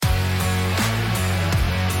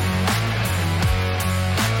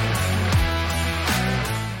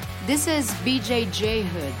This is BJJ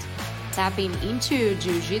Hood, tapping into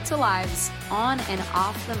Jiu-Jitsu lives on and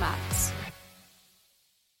off the mats.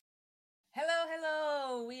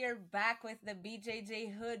 Hello. We are back with the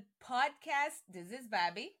BJJ Hood podcast. This is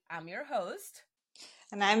Babby. I'm your host.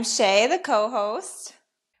 And I'm Shay, the co-host.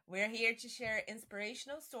 We're here to share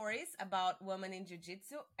inspirational stories about women in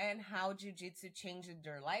Jiu-Jitsu and how Jiu-Jitsu changed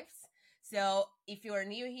their lives. So if you are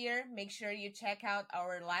new here, make sure you check out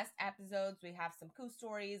our last episodes. We have some cool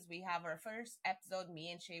stories. We have our first episode.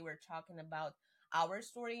 Me and Shay were talking about our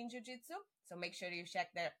story in Jiu-Jitsu. So make sure you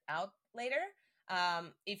check that out later.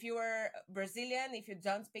 If you are Brazilian, if you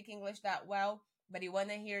don't speak English that well, but you want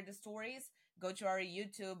to hear the stories, go to our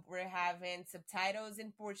YouTube. We're having subtitles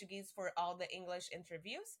in Portuguese for all the English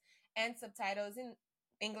interviews and subtitles in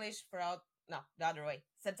English for all, no, the other way.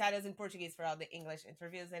 Subtitles in Portuguese for all the English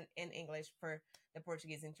interviews and in English for the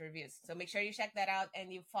Portuguese interviews. So make sure you check that out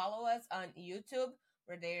and you follow us on YouTube.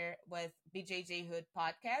 We're there with BJJ Hood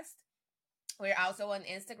Podcast. We're also on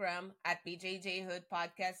Instagram at BJJ Hood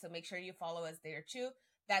Podcast, so make sure you follow us there too.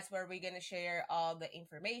 That's where we're going to share all the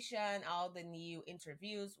information, all the new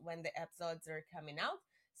interviews when the episodes are coming out.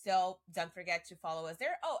 So don't forget to follow us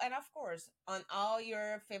there. Oh, and of course, on all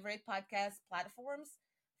your favorite podcast platforms,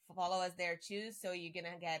 follow us there too, so you're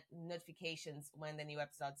going to get notifications when the new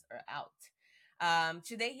episodes are out.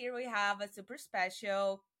 Today here we have a super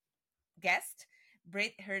special guest,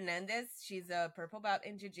 Britt Hernandez. She's a purple belt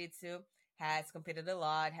in Jiu-Jitsu. Has competed a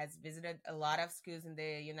lot, has visited a lot of schools in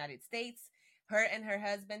the United States. Her and her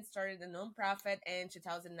husband started a nonprofit in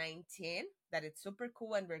 2019 that is super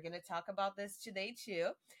cool, and we're going to talk about this today too.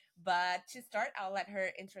 But to start, I'll let her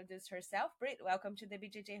introduce herself. Britt, welcome to the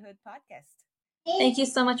BJJ Hood podcast. Thank you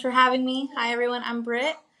so much for having me. Hi, everyone. I'm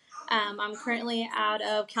Britt. I'm currently out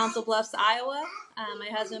of Council Bluffs, Iowa. My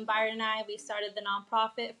husband Byron and I, we started the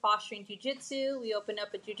nonprofit Fostering Jiu-Jitsu. We opened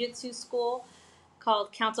up a jiu-jitsu school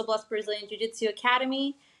called Council Bluffs Brazilian Jiu-Jitsu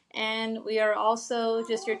Academy. And we are also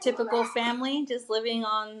just your typical family, just living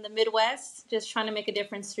on the Midwest, just trying to make a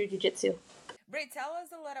difference through Jiu-Jitsu. Britt, tell us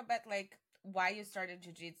a little bit like why you started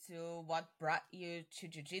Jiu-Jitsu, what brought you to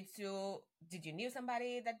Jiu-Jitsu. Did you know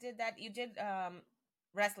somebody that did that? You did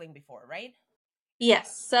wrestling before, right?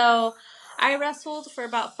 Yes. So I wrestled for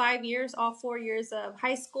about 5 years, all 4 years of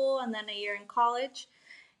high school and then a year in college.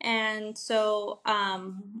 And so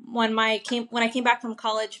when I came back from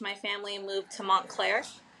college, my family moved to Montclair.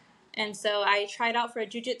 And so I tried out for a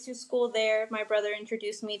jiu-jitsu school there. My brother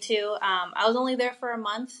introduced me to. I was only there for a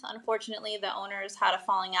month. Unfortunately, the owners had a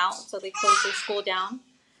falling out, so they closed their school down.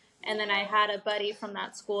 And then I had a buddy from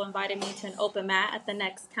that school invited me to an open mat at the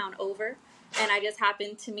next town over. And I just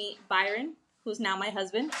happened to meet Byron, who's now my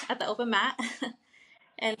husband, at the open mat.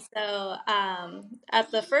 And so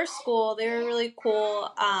at the first school, they were really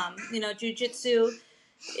cool. Jiu-jitsu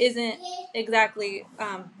isn't exactly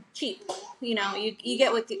cheap. You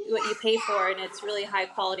get what you pay for, and it's really high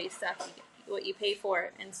quality stuff. You get what you pay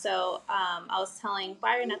for. And so I was telling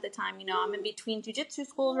Byron at the time, I'm in between jiu-jitsu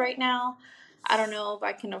schools right now. I don't know if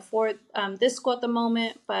I can afford this school at the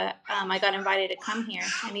moment, but I got invited to come here.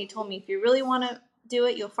 And he told me, if you really want to do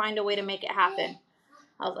it, you'll find a way to make it happen.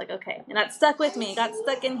 I was like, okay. And that stuck with me. Got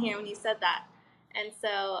stuck in here when he said that. And so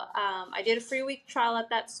I did a 3-week trial at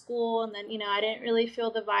that school. And then, I didn't really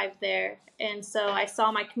feel the vibe there. And so I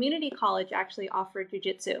saw my community college actually offer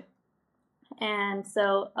jiu-jitsu. And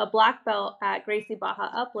so a black belt at Gracie Baja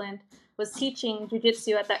Upland was teaching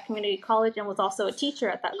jiu-jitsu at that community college and was also a teacher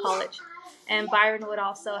at that college. And Byron would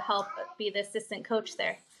also help be the assistant coach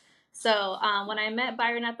there. So when I met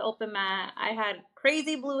Byron at the open mat, I had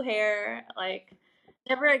crazy blue hair, like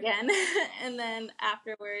never again. And then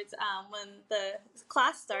afterwards, when the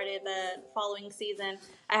class started the following season,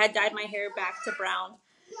 I had dyed my hair back to brown.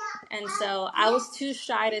 And so I was too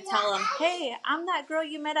shy to tell him, hey, I'm that girl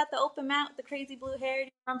you met at the open mat with the crazy blue hair. Do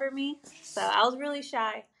you remember me? So I was really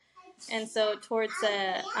shy. And so towards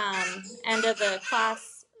the end of the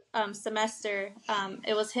class semester,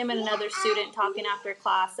 it was him and another student talking after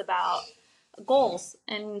class about goals.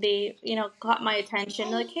 And they, caught my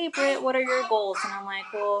attention. They're like, hey, Britt, what are your goals? And I'm like,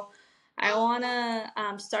 well, I want to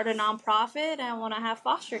start a nonprofit. I want to have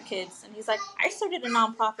foster kids. And he's like, I started a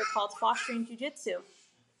nonprofit called Fostering Jiu-Jitsu.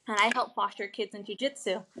 And I help foster kids in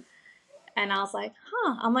jiu-jitsu. And I was like,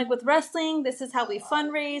 I'm like, with wrestling, this is how we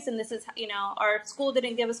fundraise. And this is, our school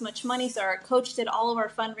didn't give us much money. So our coach did all of our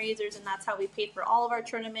fundraisers. And that's how we paid for all of our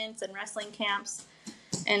tournaments and wrestling camps.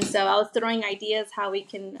 And so I was throwing ideas how we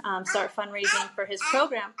can start fundraising for his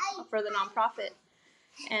program for the nonprofit.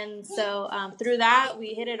 And so through that,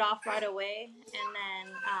 we hit it off right away. And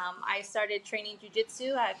then I started training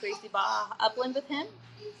jiu-jitsu at Gracie Barra Upland with him.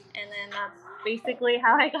 And then that's basically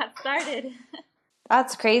how I got started.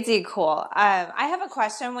 That's crazy cool. I have a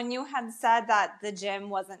question. When you had said that the gym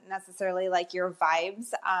wasn't necessarily like your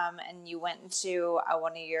vibes, and you went to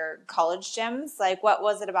one of your college gyms, like what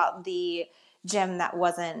was it about the gym that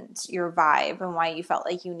wasn't your vibe and why you felt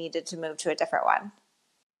like you needed to move to a different one?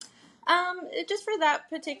 Just for that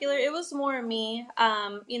particular, it was more me.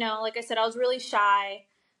 Like I said, I was really shy.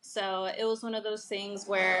 So it was one of those things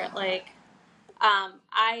where like,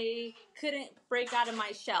 I couldn't break out of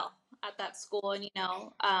my shell at that school. And,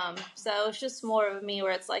 so it's just more of me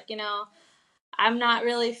where it's like, I'm not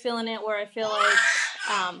really feeling it where I feel like,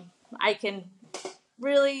 I can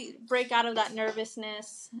really break out of that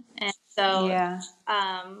nervousness. And so, Yeah.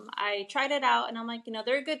 I tried it out and I'm like,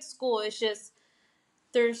 they're a good school. It's just,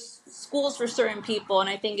 there's schools for certain people, and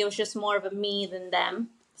I think it was just more of a me than them.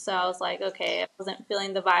 So I was like, okay, I wasn't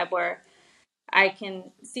feeling the vibe where I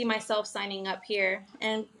can see myself signing up here.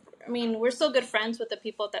 And I mean, we're still good friends with the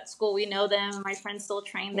people at that school. We know them. My friends still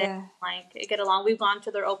train there. Yeah. Like, get along. We've gone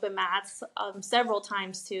to their open mats several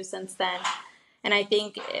times too since then. And I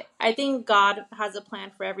think God has a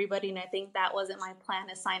plan for everybody, and I think that wasn't my plan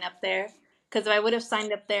to sign up there. Because if I would have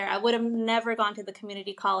signed up there, I would have never gone to the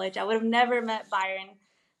community college. I would have never met Byron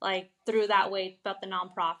like through that way about the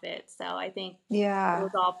nonprofit. So I think it Yeah.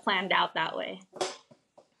 was all planned out that way.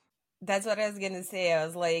 That's what I was gonna say. I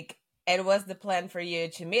was like, it was the plan for you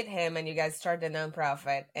to meet him and you guys start a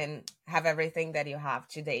nonprofit and have everything that you have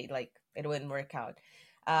today. Like, it wouldn't work out.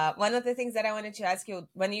 One of the things that I wanted to ask you,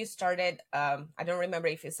 when you started, I don't remember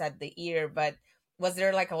if you said the year, but was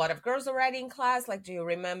there like a lot of girls already in class? Like, do you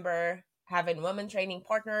remember having women training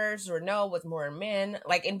partners, or no, was more men,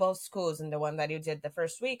 like in both schools, and the one that you did the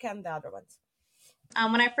first week and the other ones?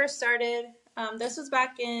 When I first started, this was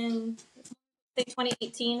back in, I think,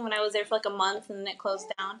 2018 when I was there for like a month and then it closed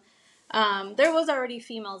down. There was already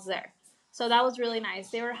females there. So that was really nice.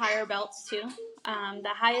 They were higher belts too.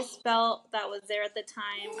 The highest belt that was there at the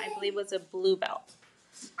time, I believe, was a blue belt.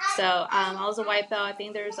 So I was a white belt. I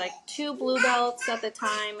think there was like 2 blue belts at the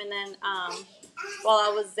time. And then while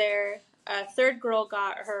I was there, a third girl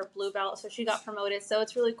got her blue belt, so she got promoted. So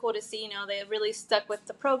it's really cool to see, they really stuck with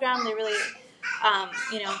the program. They really,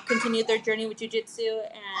 continued their journey with jiu-jitsu.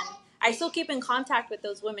 And I still keep in contact with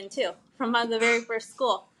those women too from the very first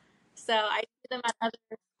school. So I see them at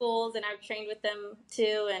other schools and I've trained with them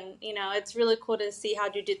too. And, it's really cool to see how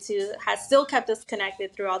jiu-jitsu has still kept us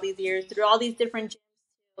connected through all these years, through all these different gyms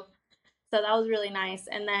too. So that was really nice.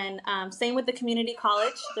 And then same with the community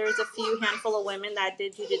college. There was a few handful of women that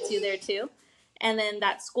did jiu-jitsu there too. And then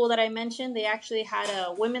that school that I mentioned, they actually had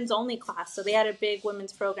a women's only class. So they had a big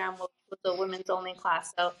women's program with a women's only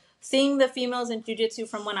class. So seeing the females in jiu-jitsu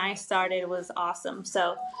from when I started was awesome.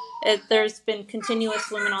 So there's been continuous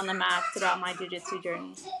women on the mat throughout my jiu-jitsu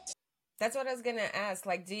journey. That's what I was gonna ask.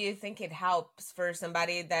 Like, do you think it helps for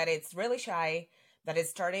somebody that it's really shy, that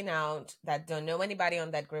is starting out, that don't know anybody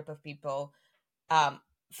on that group of people,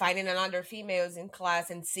 finding another females in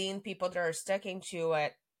class and seeing people that are sticking to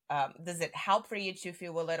it? Does it help for you to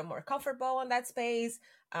feel a little more comfortable in that space?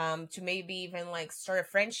 To maybe even like start a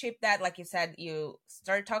friendship that, like you said, you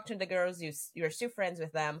start talking to the girls, you're still friends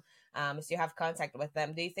with them, so you have contact with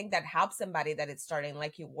them. Do you think that helps somebody that it's starting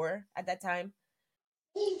like you were at that time?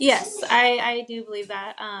 Yes, I do believe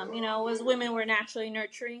that. As women, we're naturally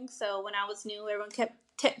nurturing. So when I was new, everyone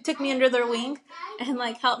took me under their wing and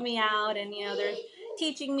like helped me out. And, they're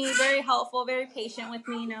teaching me, very helpful, very patient with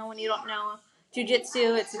me. When you don't know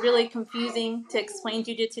jujitsu, it's really confusing to explain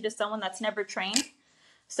jujitsu to someone that's never trained.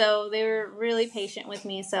 So they were really patient with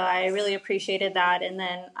me. So I really appreciated that. And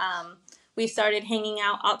then we started hanging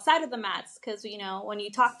out outside of the mats because, when you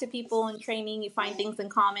talk to people in training, you find things in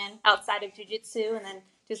common outside of jiu-jitsu and then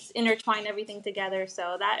just intertwine everything together.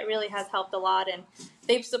 So that really has helped a lot. And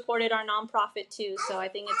they've supported our nonprofit too. So I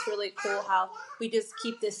think it's really cool how we just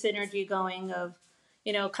keep this synergy going of,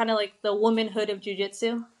 kind of like the womanhood of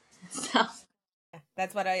jiu-jitsu. So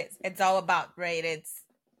That's what it's all about, right? It's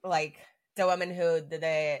like the womanhood,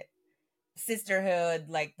 the sisterhood,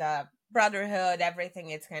 like the brotherhood, everything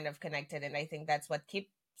is kind of connected. And I think that's what keeps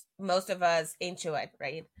most of us into it,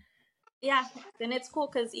 right? yeah, and it's cool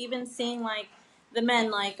because even seeing like the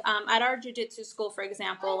men, like at our jujitsu school, for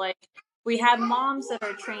example, like we have moms that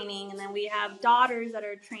are training, and then we have daughters that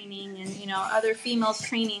are training, and other females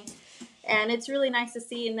training, and it's really nice to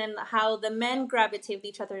see. And then how the men gravitate with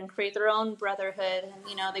each other and create their own brotherhood,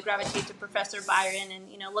 and they gravitate to Professor Byron,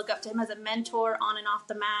 and look up to him as a mentor on and off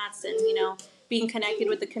the mats, and being connected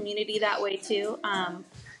with the community that way too.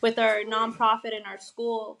 with our nonprofit in our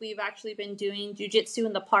school, we've actually been doing jujitsu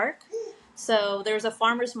in the park. So there's a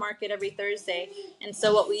farmer's market every Thursday. And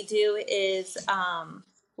so what we do is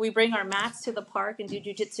we bring our mats to the park and do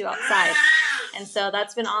jujitsu outside. And so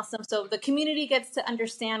that's been awesome. So the community gets to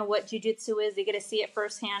understand what jujitsu is. They get to see it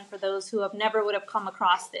firsthand for those who never would have come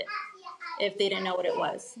across it if they didn't know what it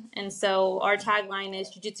was. And so our tagline is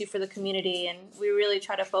jujitsu for the community. And we really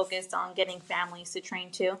try to focus on getting families to train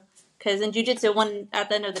too. Because in jujitsu, at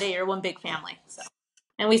the end of the day, you're one big family. So,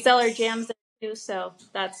 and we sell our jams too, so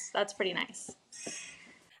that's pretty nice.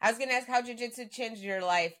 I was gonna ask how jiu-jitsu changed your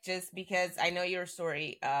life, just because I know your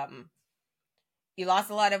story. You lost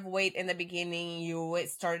a lot of weight in the beginning. You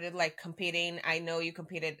started like competing. I know you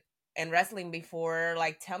competed in wrestling before.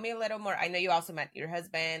 Like, tell me a little more. I know you also met your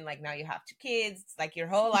husband. Like, now you have 2 kids. Like, your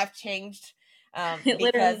whole life changed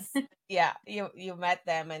because you met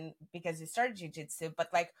them and because you started jiu-jitsu. But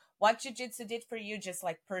like, what jiu-jitsu did for you, just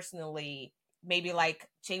like personally, maybe like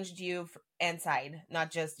changed you inside,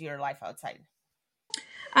 not just your life outside.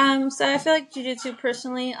 So I feel like jiu-jitsu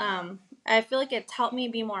personally, I feel like it's helped me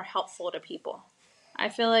be more helpful to people. I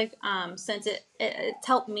feel like since it's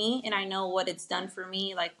helped me and I know what it's done for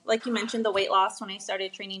me, like you mentioned, the weight loss. When I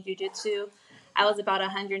started training jiu-jitsu, I was about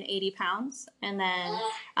 180 pounds. And then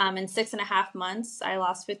in 6.5 months, I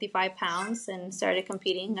lost 55 pounds and started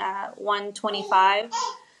competing at 125.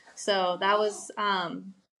 So that was, so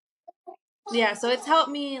it's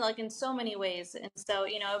helped me like in so many ways. And so,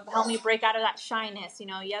 it helped me break out of that shyness.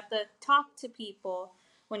 You have to talk to people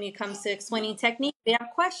when it comes to explaining technique. They have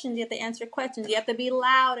questions, you have to answer questions. You have to be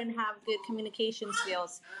loud and have good communication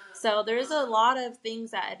skills. So there's a lot of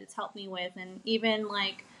things that it's helped me with. And even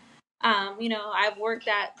like, I've worked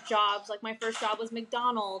at jobs, like my first job was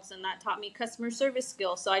McDonald's, and that taught me customer service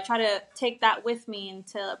skills. So I try to take that with me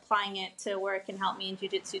into applying it to where it can help me in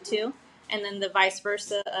jiu-jitsu too. And then the vice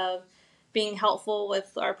versa of being helpful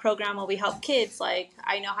with our program where we help kids. Like,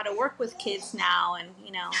 I know how to work with kids now and,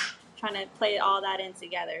 trying to play all that in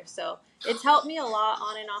together. So it's helped me a lot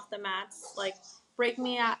on and off the mats, like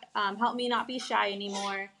help me not be shy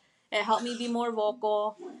anymore. It helped me be more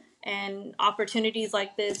vocal, and opportunities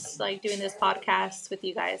like this, like doing this podcast with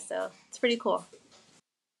you guys. So it's pretty cool.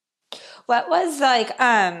 What was like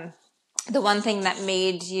the one thing that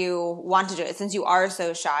made you want to do it? Since you are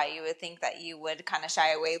so shy, you would think that you would kind of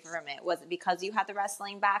shy away from it. Was it because you had the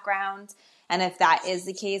wrestling background? And if that is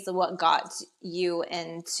the case, what got you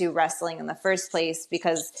into wrestling in the first place?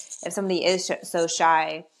 Because if somebody is so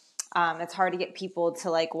shy, it's hard to get people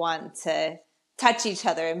to like want to touch each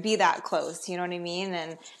other and be that close, you know what I mean?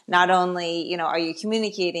 And not only, are you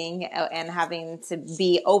communicating and having to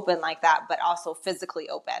be open like that, but also physically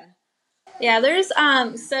open. Yeah, there's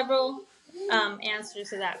several answers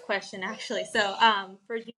to that question, actually. So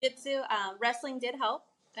for jiu-jitsu, wrestling did help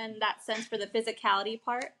in that sense for the physicality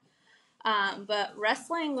part. But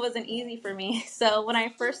wrestling wasn't easy for me. So when I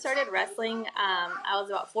first started wrestling, I was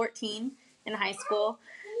about 14 in high school.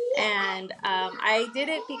 And I did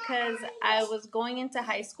it because I was going into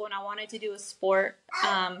high school and I wanted to do a sport.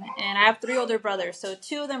 And I have 3 older brothers, so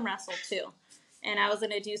 2 of them wrestle too. And I was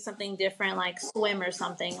going to do something different, like swim or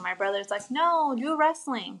something. And my brother's like, no, do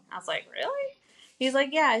wrestling. I was like, really? He's like,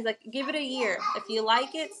 yeah. He's like, give it a year. If you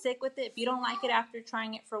like it, stick with it. If you don't like it after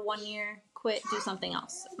trying it for 1 year, quit, do something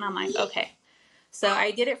else. And I'm like, okay. So I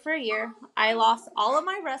did it for a year. I lost all of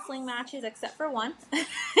my wrestling matches except for one.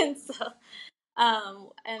 And so,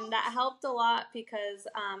 and that helped a lot because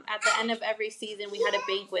at the end of every season, we had a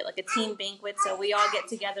banquet, like a team banquet. So we all get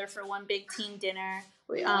together for one big team dinner.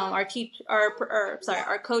 We, our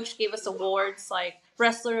coach gave us awards like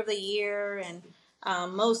Wrestler of the Year and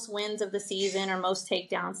most wins of the season or most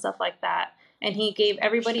takedowns, stuff like that. And he gave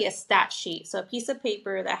everybody a stat sheet. So a piece of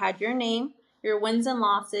paper that had your name, your wins and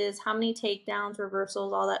losses, how many takedowns,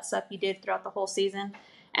 reversals, all that stuff you did throughout the whole season.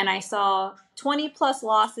 And I saw 20 plus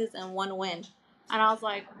losses and 1 win. And I was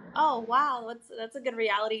like, oh, wow, that's a good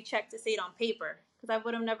reality check to see it on paper. Because I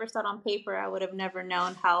would have never saw it on paper. I would have never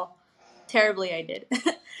known how terribly I did.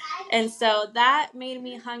 And so that made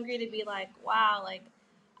me hungry to be like, wow, like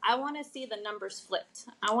I want to see the numbers flipped.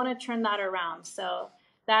 I want to turn that around. So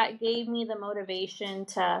that gave me the motivation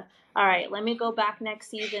to, all right, let me go back next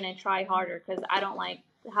season and try harder because I don't like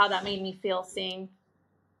how that made me feel seeing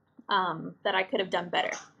that I could have done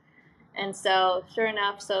better. And so sure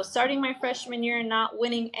enough, so starting my freshman year and not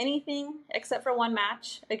winning anything except for 1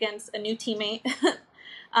 match against a new teammate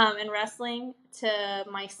in wrestling to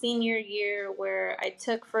my senior year where I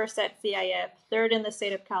took first at CIF, 3rd in the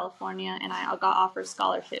state of California, and I got offered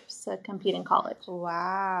scholarships to compete in college.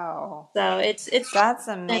 Wow. So it's that's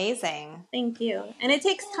amazing. Thank you. And it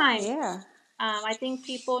takes time. Yeah. I think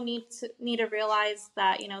people need to realize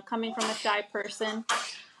that, you know, coming from a shy person,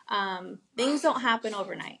 things don't happen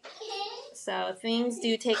overnight. So things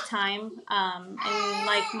do take time. And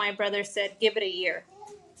like my brother said, give it a year.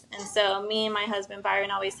 And so me and my husband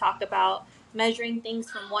Byron always talk about measuring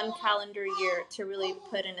things from one calendar year to really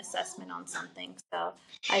put an assessment on something. So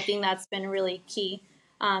I think that's been really key.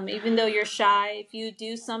 Even though you're shy, if you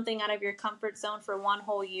do something out of your comfort zone for one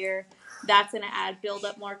whole year, that's going to build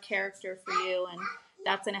up more character for you. And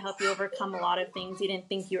that's going to help you overcome a lot of things you didn't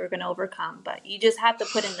think you were going to overcome. But you just have to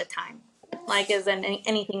put in the time. Like as in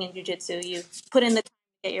anything in jiu-jitsu, you put in the time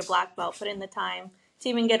to get your black belt, put in the time to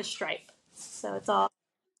even get a stripe. So it's all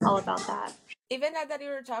about that. Even that you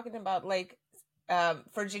were talking about, like,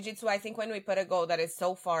 for jiu-jitsu, I think when we put a goal that is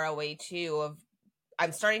so far away too, of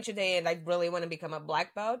I'm starting today and I really want to become a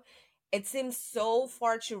black belt, it seems so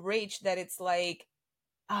far to reach that it's like,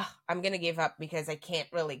 I'm gonna give up because I can't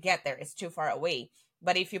really get there, it's too far away.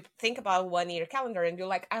 But if you think about 1 year calendar and you're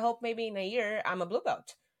like, I hope maybe in a year I'm a blue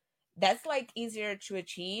belt, that's like easier to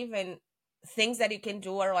achieve. And things that you can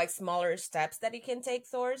do are like smaller steps that you can take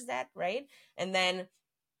towards that, right? And then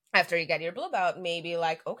after you get your blue belt, maybe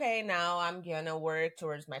like, okay, now I'm gonna work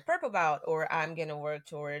towards my purple belt, or I'm gonna work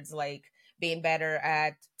towards like being better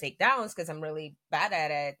at takedowns because I'm really bad at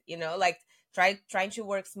it, you know, like trying to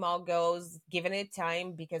work small goals, giving it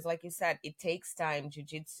time, because like you said, it takes time.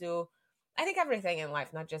 Jiu-jitsu, I think everything in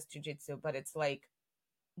life, not just jiu-jitsu, but it's like,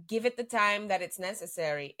 give it the time that it's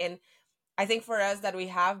necessary. And I think for us that we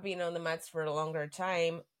have been on the mats for a longer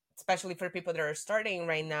time, especially for people that are starting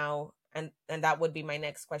right now, and that would be my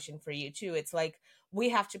next question for you too. It's like, we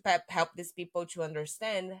have to help these people to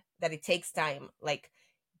understand that it takes time. Like,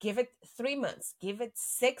 give it 3 months, give it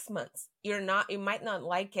 6 months. You might not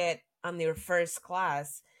like it on your first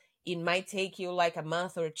class. It might take you like a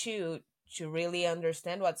month or two to really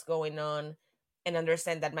understand what's going on and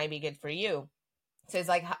understand that might be good for you. So it's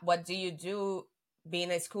like, what do you do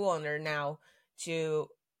being a school owner now to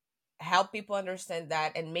help people understand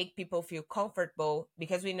that and make people feel comfortable?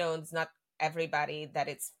 Because we know it's not everybody that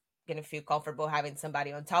it's going to feel comfortable having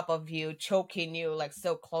somebody on top of you, choking you like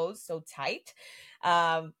so close, so tight.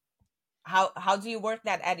 How do you work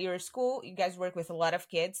that at your school? You guys work with a lot of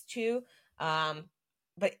kids too.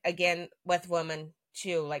 But again, with women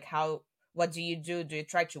too, like what do you do? Do you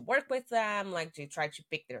try to work with them? Like, do you try to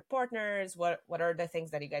pick their partners? What are the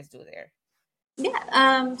things that you guys do there?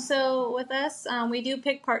 Yeah. So with us, we do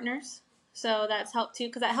pick partners. So that's helped too,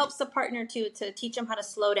 because that helps the partner too to teach them how to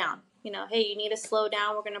slow down. You know, hey, you need to slow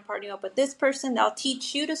down. We're going to partner you up with this person. They'll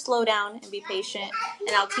teach you to slow down and be patient,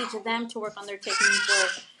 and I'll teach them to work on their technique where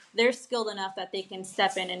they're skilled enough that they can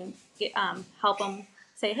step in and help them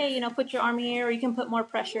say, hey, you know, put your arm here, or you can put more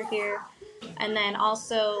pressure here. And then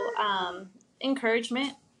also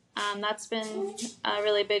encouragement. That's been a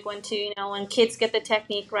really big one too. You know, when kids get the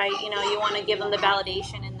technique right, you know, you want to give them the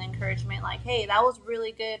validation and the encouragement, like, hey, that was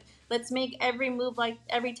really good. Let's make every move, like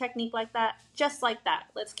every technique like that, just like that.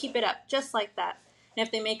 Let's keep it up, just like that. And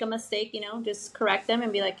if they make a mistake, you know, just correct them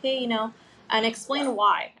and be like, hey, you know, and explain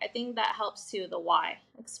why. I think that helps too, the why.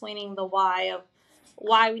 Explaining the why of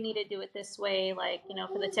why we need to do it this way. Like, you know,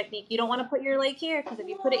 for the technique, you don't want to put your leg here, because if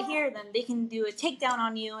you put it here, then they can do a takedown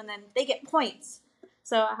on you and then they get points.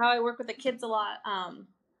 So how I work with the kids a lot,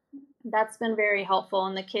 that's been very helpful,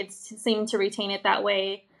 and the kids seem to retain it that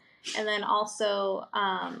way. And then also,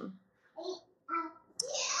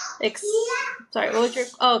 sorry, what was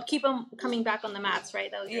your, keep them coming back on the mats,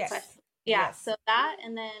 right? That was your question. Yeah, yes. So that,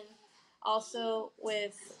 and then also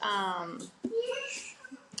with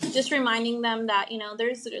just reminding them that, you know,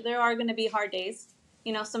 there are going to be hard days.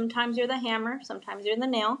 You know, sometimes you're the hammer, sometimes you're the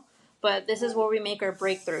nail. But this is where we make our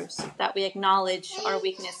breakthroughs, that we acknowledge our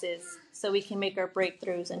weaknesses so we can make our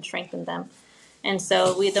breakthroughs and strengthen them. And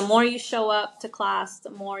so the more you show up to class, the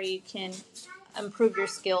more you can improve your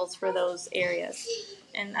skills for those areas.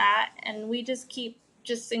 And we just keep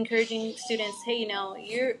encouraging students, hey, you know,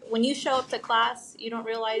 when you show up to class, you don't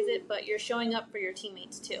realize it, but you're showing up for your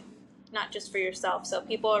teammates too, not just for yourself. So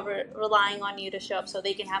people are relying on you to show up so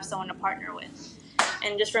they can have someone to partner with.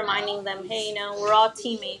 And just reminding them, hey, you know, we're all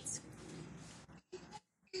teammates.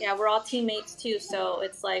 Yeah, we're all teammates too, so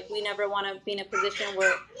it's like we never want to be in a position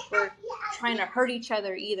where we're trying to hurt each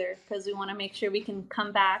other either, because we want to make sure we can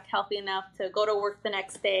come back healthy enough to go to work the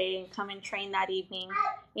next day and come and train that evening.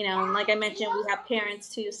 You know, and like I mentioned, we have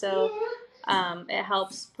parents too, so it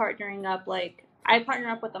helps partnering up. Like, I partner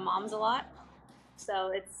up with the moms a lot,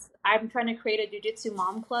 so I'm trying to create a jiu-jitsu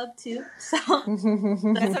mom club too. So that's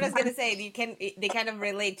what I was gonna say. They kind of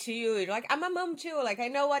relate to you. You're like, I'm a mom too. Like, I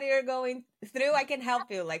know what you're going through. I can help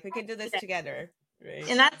you. Like, we can do this together. Right.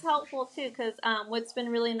 And that's helpful too, because what's been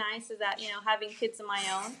really nice is that, having kids of my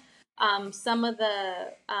own, some of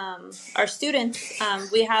the our students,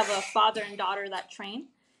 we have a father and daughter that train,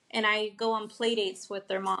 and I go on play dates with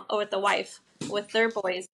their mom or with the wife with their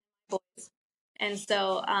boys. And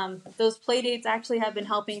so those play dates actually have been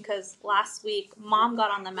helping because last week mom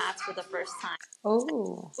got on the mats for the first time.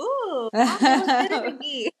 Oh. Ooh, mom, I did it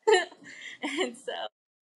again. And so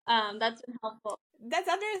that's been helpful. That's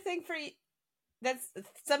another thing for you. That's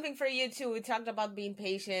something for you too. We talked about being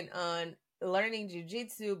patient on learning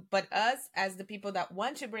jujitsu, but us as the people that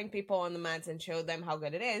want to bring people on the mats and show them how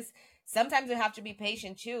good it is, sometimes we have to be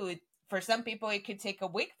patient too. For some people, it could take a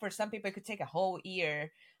week. For some people, it could take a whole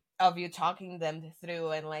year of you talking them through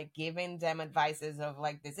and like giving them advices of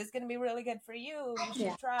like, this is going to be really good for you. You Yeah.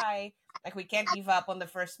 should try. Like, we can't give up on the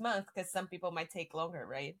first month because some people might take longer,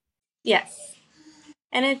 right? Yes.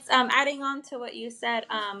 And it's adding on to what you said.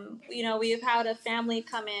 We've had a family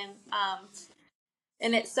come in,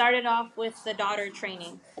 and it started off with the daughter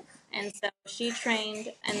training, and so she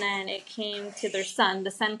trained, and then it came to their son.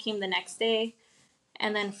 The son came the next day,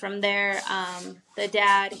 and then from there, the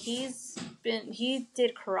dad he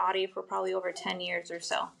did karate for probably over 10 years or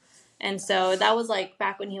so, and so that was like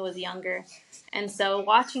back when he was younger, and so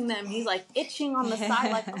watching them, he's like itching on the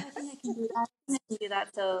side, like, oh, I think I can do that. I think I can do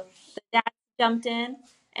that. So the dad jumped in,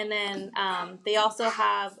 and then they also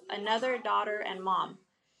have another daughter and mom.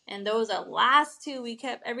 And those are last two we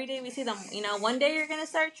kept every day we see them. One day you're gonna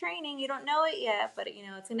start training. You don't know it yet, but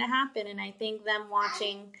it's gonna happen. And I think them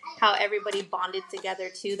watching how everybody bonded together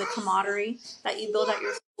too, the camaraderie that you build at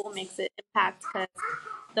your school makes it impact because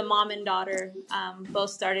the mom and daughter both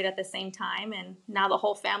started at the same time, and now the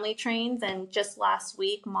whole family trains. And just last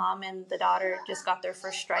week, mom and the daughter just got their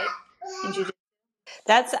first stripe in jiu-jitsu.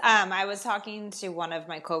 That's I was talking to one of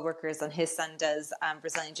my coworkers, and his son does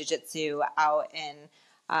Brazilian Jiu-Jitsu out in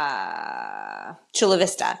Chula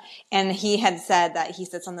Vista, and he had said that he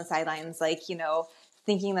sits on the sidelines, like,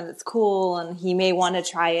 thinking that it's cool, and he may want to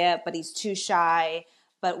try it, but he's too shy.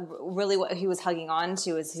 But really, what he was hugging on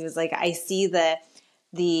to is he was like, I see the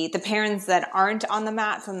parents that aren't on the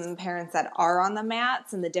mats and the parents that are on the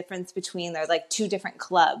mats, and the difference between, they're like two different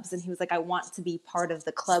clubs. And he was like, I want to be part of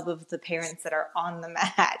the club of the parents that are on the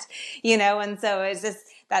mat, and so it's just,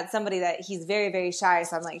 that's somebody that he's very, very shy.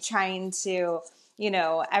 So I'm like trying to,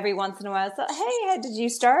 every once in a while, so, hey, did you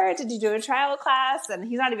start? Did you do a trial class? And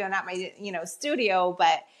he's not even at my, studio,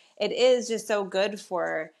 but it is just so good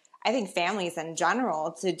for, I think, families in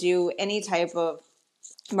general to do any type of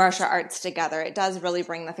martial arts together. It does really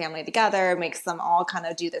bring the family together, makes them all kind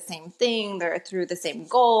of do the same thing. They're through the same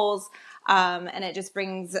goals. And it just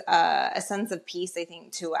brings a sense of peace, I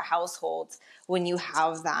think, to a household when you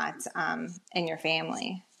have that in your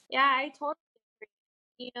family. Yeah, I totally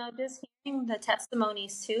agree. Just hearing the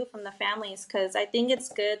testimonies too from the families, because I think it's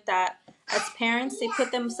good that as parents, they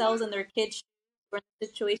put themselves in their kids' shoes or in the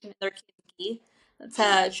situation their kids be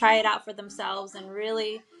to try it out for themselves and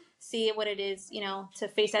really see what it is, to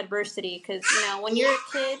face adversity. Because, when you're a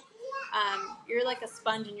kid, you're like a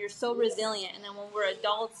sponge and you're so resilient. And then when we're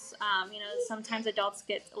adults, sometimes adults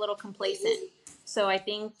get a little complacent. So I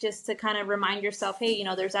think just to kind of remind yourself, hey,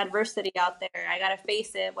 there's adversity out there. I got to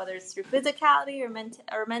face it, whether it's through physicality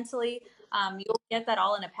or mentally. You'll get that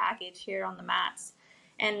all in a package here on the mats.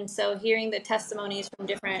 And so hearing the testimonies from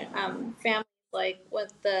different families, like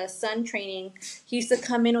with the son training, he used to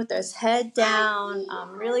come in with his head down,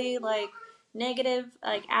 really like negative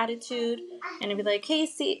like attitude, and he'd be like, hey,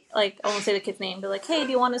 see, like, I won't say the kid's name, but like, hey,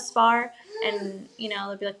 do you want to spar? And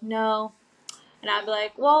they'd be like, no. And I'd be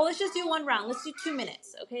like, well, let's just do one round. Let's do 2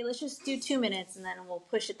 minutes. Okay, let's just do 2 minutes, and then we'll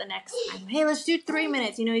push it the next time. Hey, let's do 3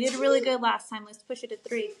 minutes. You did really good last time. Let's push it to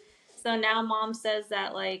 3. So now mom says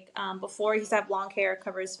that, like, before he used to have long hair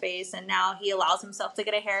cover his face, and now he allows himself to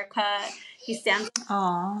get a haircut. He stands.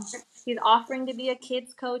 Aww. He's offering to be a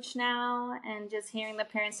kids coach now, and just hearing the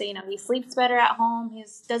parents say, he sleeps better at home. He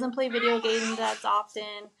doesn't play video games as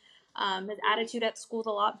often. His attitude at school is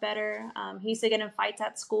a lot better. He used to get in fights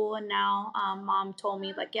at school, and now mom told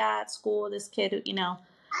me, like, yeah, at school this kid,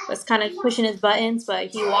 was kind of pushing his buttons, but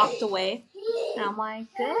he walked away. And I'm like,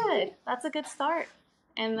 good, that's a good start.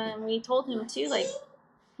 And then we told him too, like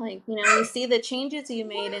we see the changes you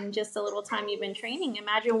made in just a little time you've been training.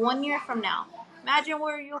 Imagine 1 year from now. Imagine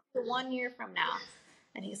where you'll be 1 year from now.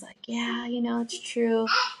 And he's like, yeah, it's true.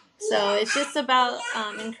 So it's just about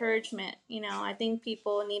encouragement. I think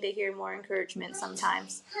people need to hear more encouragement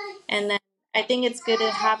sometimes. And then I think it's good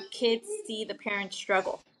to have kids see the parents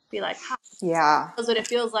struggle. Be like, Yeah. that's what it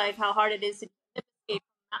feels like, how hard it is to escape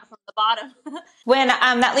from the bottom. When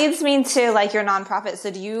that leads me to like your nonprofit. So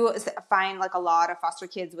do you find like a lot of foster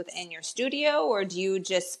kids within your studio, or do you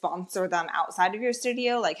just sponsor them outside of your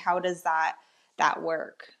studio? Like how does that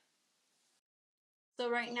work? So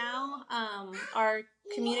right now, our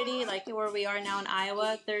community, like where we are now in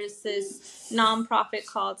Iowa, there's this nonprofit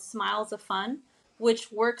called Smiles of Fun,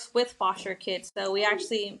 which works with foster kids. So we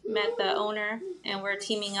actually met the owner, and we're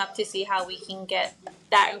teaming up to see how we can get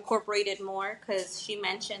that incorporated more, because she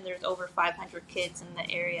mentioned there's over 500 kids in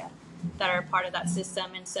the area that are part of that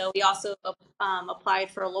system. And so we also applied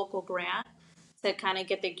for a local grant to kind of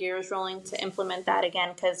get the gears rolling to implement that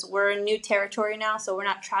again, because we're in new territory now, so we're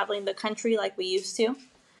not traveling the country like we used to.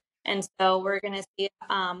 And so we're going to see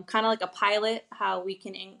kind of like a pilot how we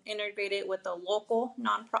can integrate it with the local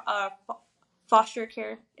foster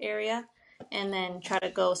care area, and then try to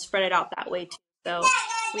go spread it out that way too. So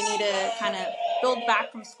we need to kind of build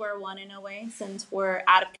back from square one in a way, since we're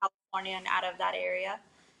out of California and out of that area.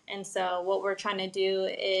 And so what we're trying to do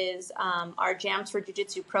is our Jams for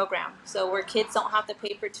Jiu-Jitsu program. So where kids don't have to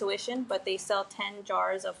pay for tuition, but they sell 10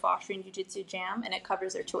 jars of fostering Jiu-Jitsu jam, and it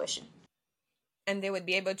covers their tuition. And they would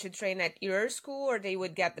be able to train at your school, or they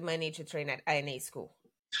would get the money to train at INA school?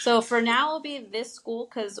 So for now, it'll be this school,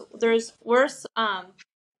 because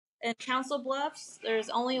in Council Bluffs, there's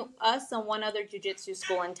only us and one other jiu-jitsu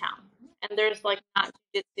school in town. And there's like not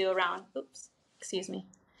jiu-jitsu around,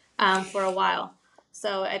 for a while.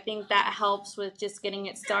 So I think that helps with just getting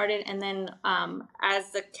it started. And then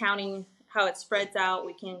as the county, how it spreads out,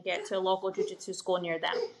 we can get to a local jiu-jitsu school near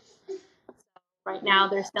them. So right now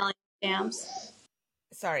they're selling jams.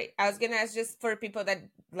 Sorry, I was going to ask, just for people that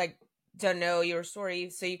like don't know your story,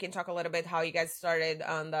 so you can talk a little bit how you guys started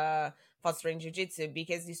on the fostering jiu-jitsu,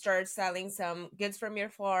 because you started selling some goods from your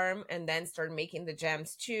farm and then started making the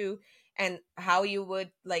jams too, and how you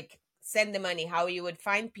would like send the money, how you would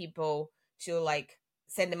find people to like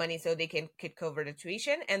send the money so they could cover the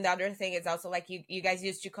tuition. And the other thing is also like you guys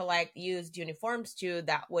used to collect used uniforms too,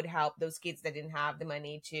 that would help those kids that didn't have the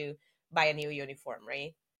money to buy a new uniform,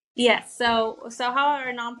 right? Yes. So how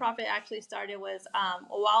our nonprofit actually started was a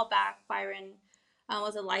while back. Byron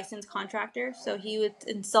was a licensed contractor, so he would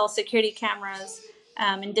install security cameras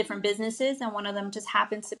in different businesses, and one of them just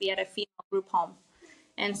happens to be at a female group home.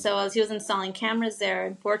 And so as he was installing cameras there,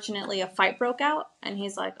 unfortunately a fight broke out, and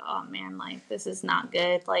he's like, "Oh man, like this is not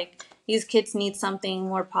good. Like these kids need something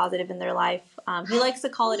more positive in their life." He likes to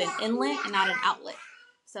call it an inlet and not an outlet.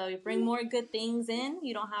 So you bring more good things in,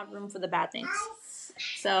 you don't have room for the bad things.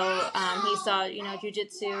 So he saw,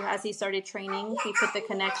 jiu-jitsu, as he started training, he put the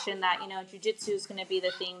connection that, jiu-jitsu is going to be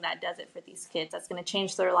the thing that does it for these kids. That's going to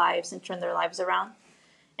change their lives and turn their lives around.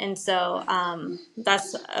 And so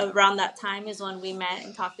that's around that time is when we met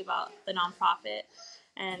and talked about the nonprofit,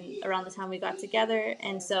 and around the time we got together.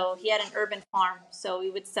 And so he had an urban farm. So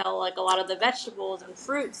we would sell like a lot of the vegetables and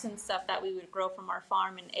fruits and stuff that we would grow from our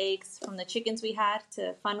farm, and eggs from the chickens we had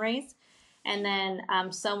to fundraise. And then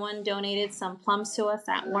someone donated some plums to us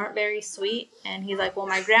that weren't very sweet. And he's like, well,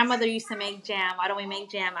 my grandmother used to make jam. Why don't we make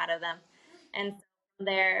jam out of them? And from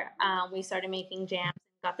there, we started making jams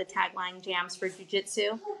and got the tagline Jams for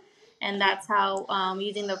Jiu-Jitsu. And that's how,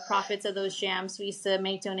 using the profits of those jams, we used to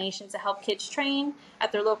make donations to help kids train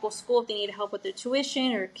at their local school if they needed help with their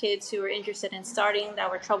tuition, or kids who were interested in starting that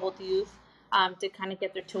were troubled youth, to kind of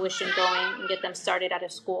get their tuition going and get them started at a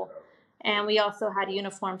school. And we also had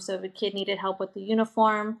uniforms, so if a kid needed help with the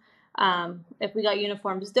uniform, if we got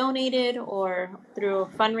uniforms donated or through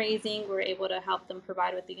fundraising, we're able to help them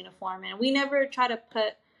provide with the uniform. And we never try to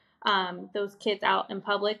put those kids out in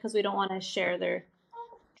public, because we don't want to share their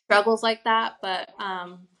struggles like that. But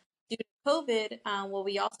due to COVID, what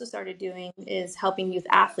we also started doing is helping youth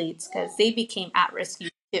athletes, because they became at-risk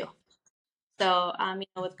youth too. So,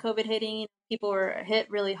 with COVID hitting, people were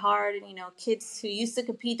hit really hard, and, kids who used to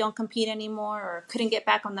compete don't compete anymore or couldn't get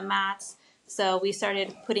back on the mats. So we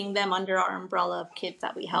started putting them under our umbrella of kids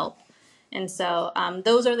that we help. And so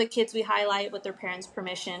those are the kids we highlight with their parents'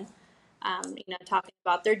 permission, talking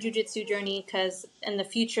about their jiu-jitsu journey, because in the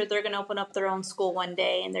future, they're going to open up their own school one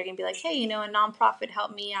day, and they're going to be like, hey, a nonprofit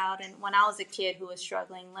helped me out, and when I was a kid who was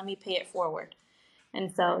struggling, let me pay it forward.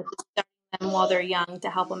 And so them while they're young to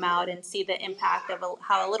help them out and see the impact of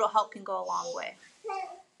how a little help can go a long way.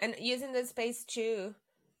 And using the space too,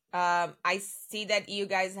 I see that you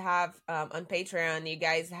guys have on Patreon, you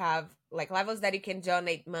guys have like levels that you can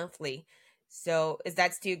donate monthly. So is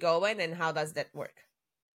that still going, and how does that work?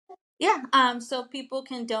 Yeah, so people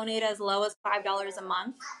can donate as low as $5 a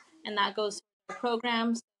month, and that goes for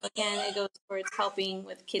programs. Again, it goes towards helping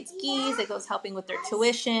with kids' skis, it goes helping with their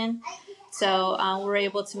tuition. So we're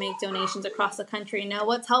able to make donations across the country. Now,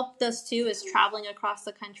 what's helped us too is traveling across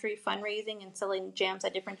the country, fundraising and selling jams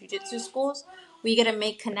at different jiu-jitsu schools. We get to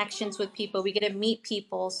make connections with people. We get to meet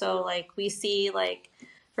people. So like we see like,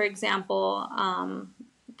 for example,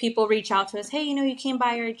 people reach out to us. Hey, you came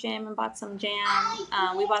by our gym and bought some jam.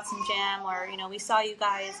 We bought some jam, or we saw you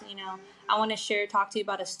guys. I want to talk to you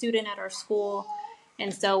about a student at our school.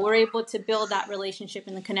 And so we're able to build that relationship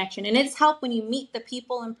and the connection. And it's helped when you meet the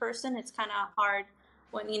people in person. It's kind of hard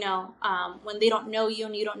when, when they don't know you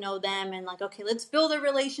and you don't know them, and like, okay, let's build a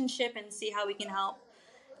relationship and see how we can help.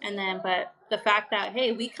 And then, but the fact that,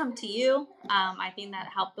 hey, we come to you, I think that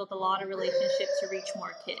helped build a lot of relationships to reach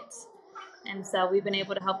more kids. And so we've been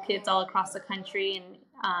able to help kids all across the country, and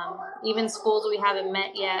even schools we haven't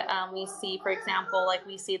met yet. We see, for example, like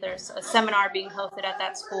we see there's a seminar being hosted at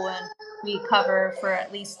that school, and we cover for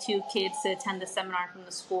at least 2 kids to attend the seminar from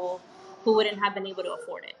the school who wouldn't have been able to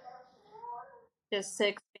afford it. Just to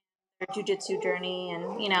expand their jiu-jitsu journey,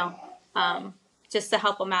 and, just to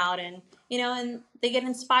help them out. And, and they get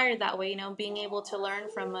inspired that way, being able to learn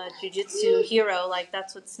from a jiu-jitsu hero. Like,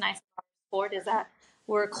 that's what's nice about sport, is that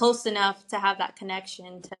we're close enough to have that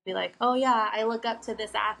connection to be like, oh yeah, I look up to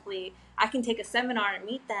this athlete. I can take a seminar and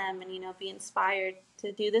meet them and, be inspired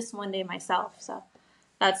to do this one day myself. So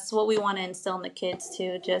that's what we want to instill in the kids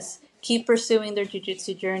too. Just keep pursuing their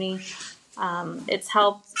jiu-jitsu journey. It's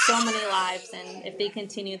helped so many lives, and if they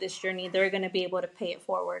continue this journey, they're going to be able to pay it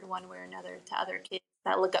forward one way or another to other kids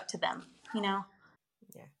that look up to them, Yeah,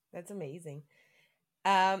 that's amazing.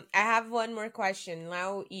 I have one more question.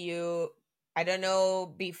 Now I don't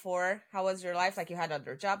know before, how was your life? Like, you had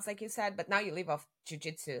other jobs, like you said, but now you live off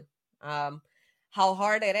jiu-jitsu. How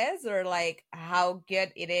hard it is, or like how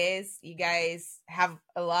good it is? You guys have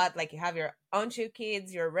a lot, like you have your own 2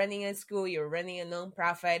 kids, you're running a school, you're running a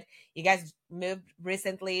nonprofit. You guys moved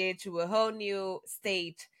recently to a whole new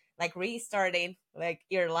state, like restarting like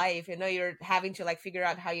your life. You're having to like figure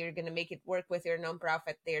out how you're gonna make it work with your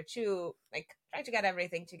nonprofit there too, like trying to get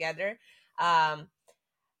everything together.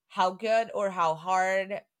 How good or how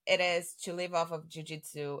hard it is to live off of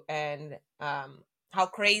jiu-jitsu, and how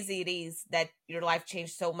crazy it is that your life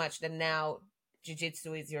changed so much that now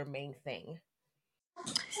jiu-jitsu is your main thing.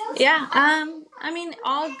 Yeah, I mean,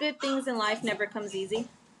 all good things in life never comes easy.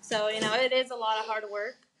 So, it is a lot of hard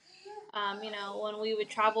work. When we would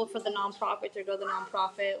travel for the nonprofit or go to the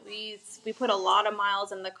nonprofit, we put a lot of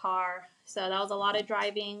miles in the car. So that was a lot of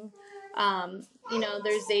driving.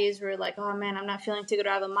 There's days where like, oh man, I'm not feeling too good.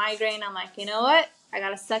 I have a migraine. I'm like, you know what? I got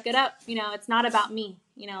to suck it up. It's not about me.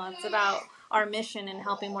 It's about our mission and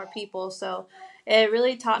helping more people. So it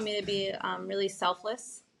really taught me to be really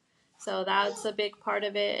selfless. So that's a big part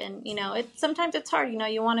of it. And, sometimes it's hard.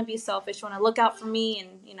 You want to be selfish. You want to look out for me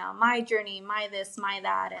and, my journey, my this, my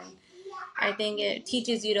that. And I think it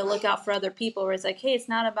teaches you to look out for other people, where it's like, hey, it's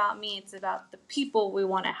not about me. It's about the people we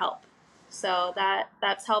want to help. So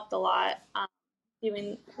that's helped a lot.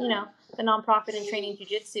 Doing, the nonprofit and training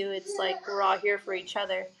jiu-jitsu, it's like we're all here for each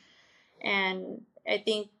other. And I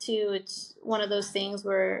think too, it's one of those things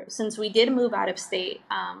where since we did move out of state,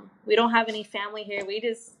 we don't have any family here. We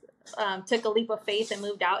just took a leap of faith and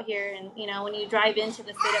moved out here. And, when you drive into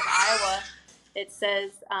the state of Iowa, it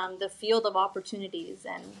says the field of opportunities.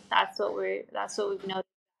 And that's what we've noticed.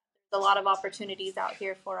 There's a lot of opportunities out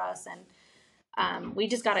here for us. And we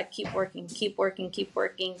just got to keep working.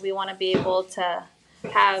 We want to be able to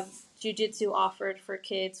have jiu-jitsu offered for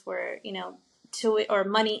kids where, or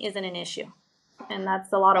money isn't an issue. And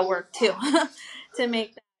that's a lot of work too, to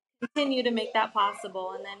continue to make that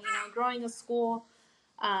possible. And then, growing a school,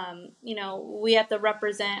 we have to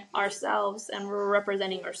represent ourselves, and we're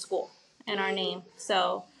representing our school and our name.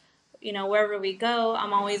 So, wherever we go,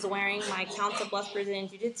 I'm always wearing my Council Blessed Brazilian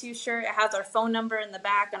Jiu-Jitsu shirt. It has our phone number in the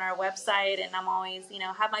back on our website, and I'm always,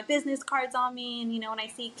 have my business cards on me. And, when I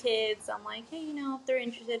see kids, I'm like, hey, if they're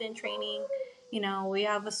interested in training, we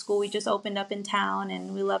have a school we just opened up in town,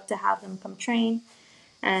 and we love to have them come train.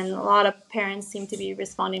 And a lot of parents seem to be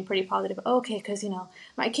responding pretty positive. Okay, because,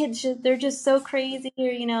 my kids, they're just so crazy,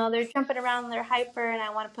 or, they're jumping around, they're hyper, and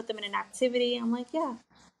I want to put them in an activity. I'm like, yeah.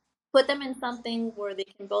 Put them in something where they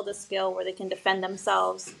can build a skill, where they can defend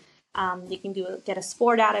themselves. They can get a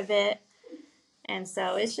sport out of it. And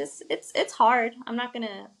so it's hard. I'm not going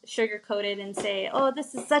to sugarcoat it and say, oh,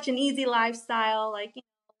 this is such an easy lifestyle. Like,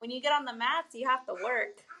 when you get on the mats, you have to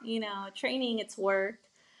work. Training, it's work.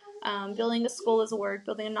 Building a school is work.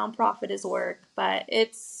 Building a nonprofit is work. But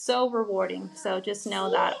it's so rewarding. So just know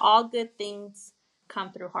that all good things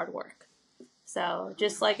come through hard work. So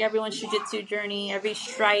just like everyone's jiu-jitsu journey, every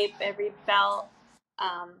stripe, every belt,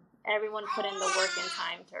 everyone put in the work and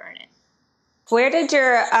time to earn it. Where did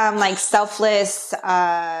your like selfless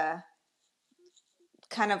kind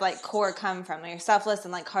of like core come from? Like, you're selfless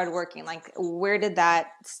and like hardworking. Like, where did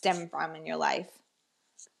that stem from in your life?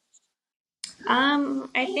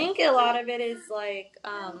 I think a lot of it is like,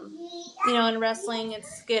 in wrestling,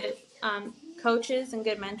 it's good coaches and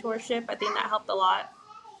good mentorship. I think that helped a lot.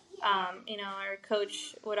 Our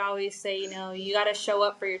coach would always say, you got to show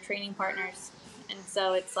up for your training partners. And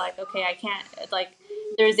so it's like, okay, I can't, like,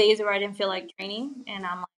 there's days where I didn't feel like training, and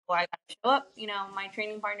I'm like, well, I got to show up. My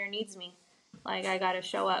training partner needs me. Like, I got to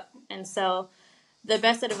show up. And so the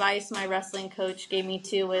best advice my wrestling coach gave me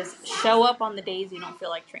too was show up on the days you don't feel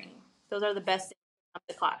like training. Those are the best days of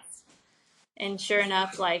the class. And sure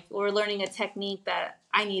enough, like, we're learning a technique that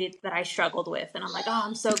I needed, that I struggled with. And I'm like, oh,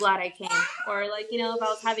 I'm so glad I came. Or like, if I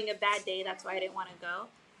was having a bad day, that's why I didn't want to go.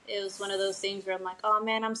 It was one of those things where I'm like, oh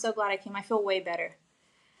man, I'm so glad I came. I feel way better.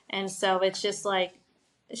 And so it's just like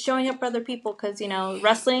showing up for other people, because,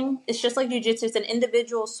 wrestling, it's just like jiu-jitsu. It's an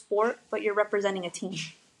individual sport, but you're representing a team.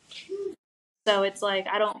 So it's like,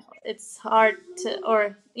 it's hard to,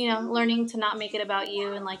 or, learning to not make it about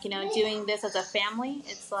you, and like, doing this as a family.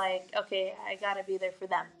 It's like, okay, I got to be there for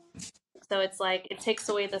them. So it's like, it takes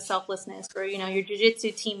away the selflessness where, your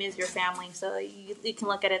jiu-jitsu team is your family. So you can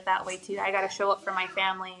look at it that way too. I got to show up for my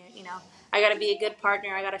family, I got to be a good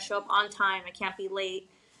partner. I got to show up on time. I can't be late,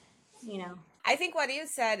 I think what you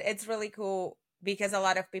said, it's really cool, because a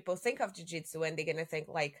lot of people think of jiu-jitsu and they're going to think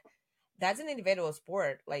like, that's an individual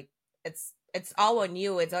sport. Like, it's all on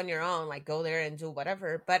you. It's on your own. Like, go there and do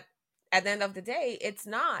whatever. But at the end of the day, it's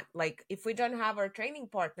not. Like, if we don't have our training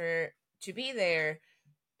partner to be there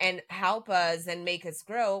and help us and make us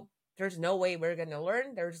grow, there's no way we're going to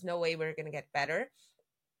learn. There's no way we're going to get better.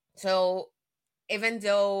 So even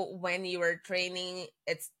though when you are training,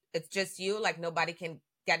 it's just you, like, nobody can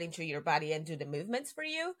get into your body and do the movements for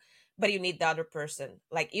you, but you need the other person.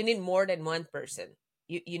 Like, you need more than one person.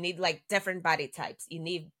 You need like different body types. You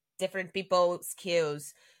need different people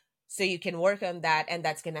skills, so you can work on that, and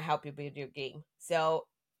that's going to help you build your game. So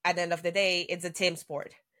at the end of the day, it's a team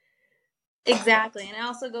sport. Exactly. And it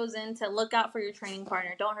also goes into look out for your training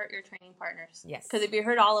partner. Don't hurt your training partners. Yes. Because if you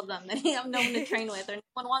hurt all of them, then you have no one to train with, or no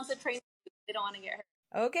one wants to train with you. They don't want to get hurt.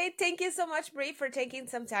 Okay, thank you so much, Britt, for taking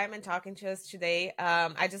some time and talking to us today.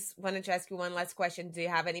 I just wanted to ask you one last question. Do you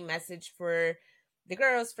have any message for the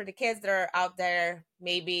girls, for the kids that are out there,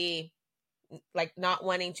 maybe like not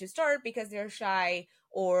wanting to start because they're shy,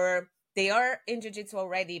 or they are in jiu-jitsu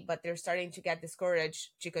already, but they're starting to get discouraged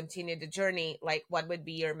to continue the journey? Like, what would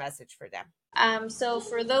be your message for them? So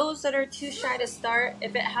for those that are too shy to start,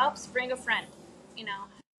 if it helps, bring a friend,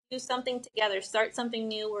 do something together, start something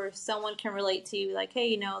new where someone can relate to you. Like,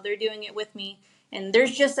 hey, they're doing it with me, and they're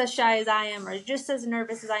just as shy as I am, or just as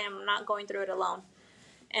nervous as I am. I'm not going through it alone.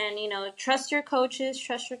 And, trust your coaches,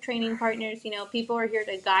 trust your training partners. People are here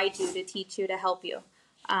to guide you, to teach you, to help you.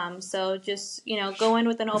 So just, go in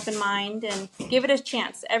with an open mind and give it a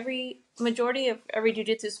chance. Majority of every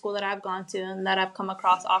jiu-jitsu school that I've gone to and that I've come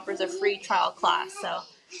across offers a free trial class. So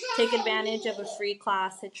take advantage of a free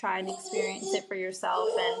class to try and experience it for yourself.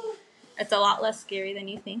 And it's a lot less scary than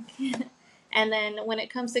you think. And then when it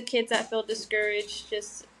comes to kids that feel discouraged,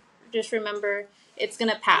 just remember, it's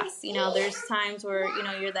going to pass. There's times where,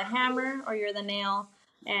 you're the hammer or you're the nail.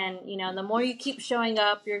 And, the more you keep showing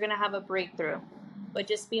up, you're going to have a breakthrough. But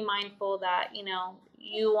just be mindful that,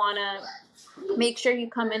 you want to make sure you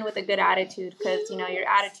come in with a good attitude, because, your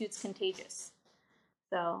attitude's contagious.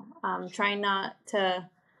 So try not to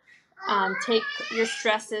take your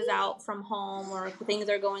stresses out from home, or things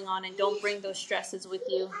are going on, and don't bring those stresses with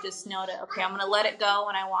you. Just know that, okay, I'm going to let it go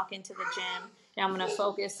when I walk into the gym. And I'm going to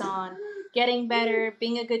focus on getting better,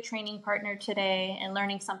 being a good training partner today, and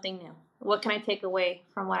learning something new. What can I take away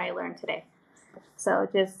from what I learned today? So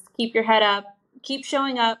just keep your head up, keep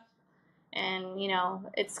showing up, and,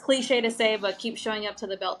 it's cliche to say, but keep showing up till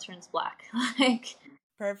the belt turns black.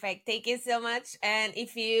 Perfect. Thank you so much. And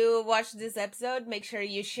if you watch this episode, make sure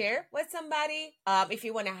you share with somebody. If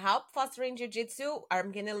you want to help fostering jiu-jitsu,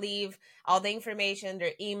 I'm going to leave all the information,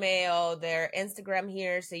 their email, their Instagram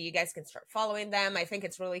here, so you guys can start following them. I think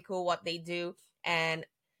it's really cool what they do. And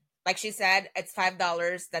like she said, it's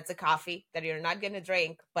 $5. That's a coffee that you're not going to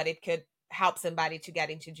drink, but it could help somebody to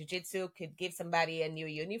get into jiu-jitsu, could give somebody a new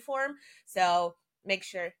uniform. So make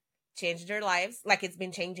sure, change their lives like it's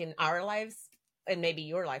been changing our lives, and maybe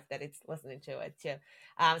your life that it's listening to it too.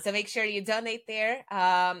 So make sure you donate there.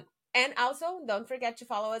 And also don't forget to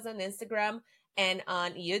follow us on Instagram and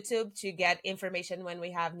on YouTube to get information when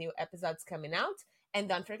we have new episodes coming out. And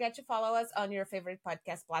don't forget to follow us on your favorite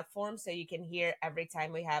podcast platform so you can hear every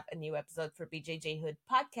time we have a new episode for BJJ Hood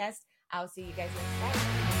Podcast. I'll see you guys next time.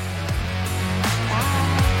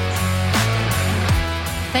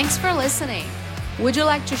 Thanks for listening. Would you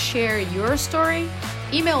like to share your story?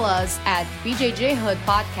 Email us at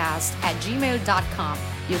bjjhoodpodcast@gmail.com.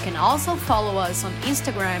 You can also follow us on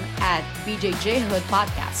Instagram at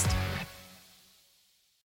bjjhoodpodcast.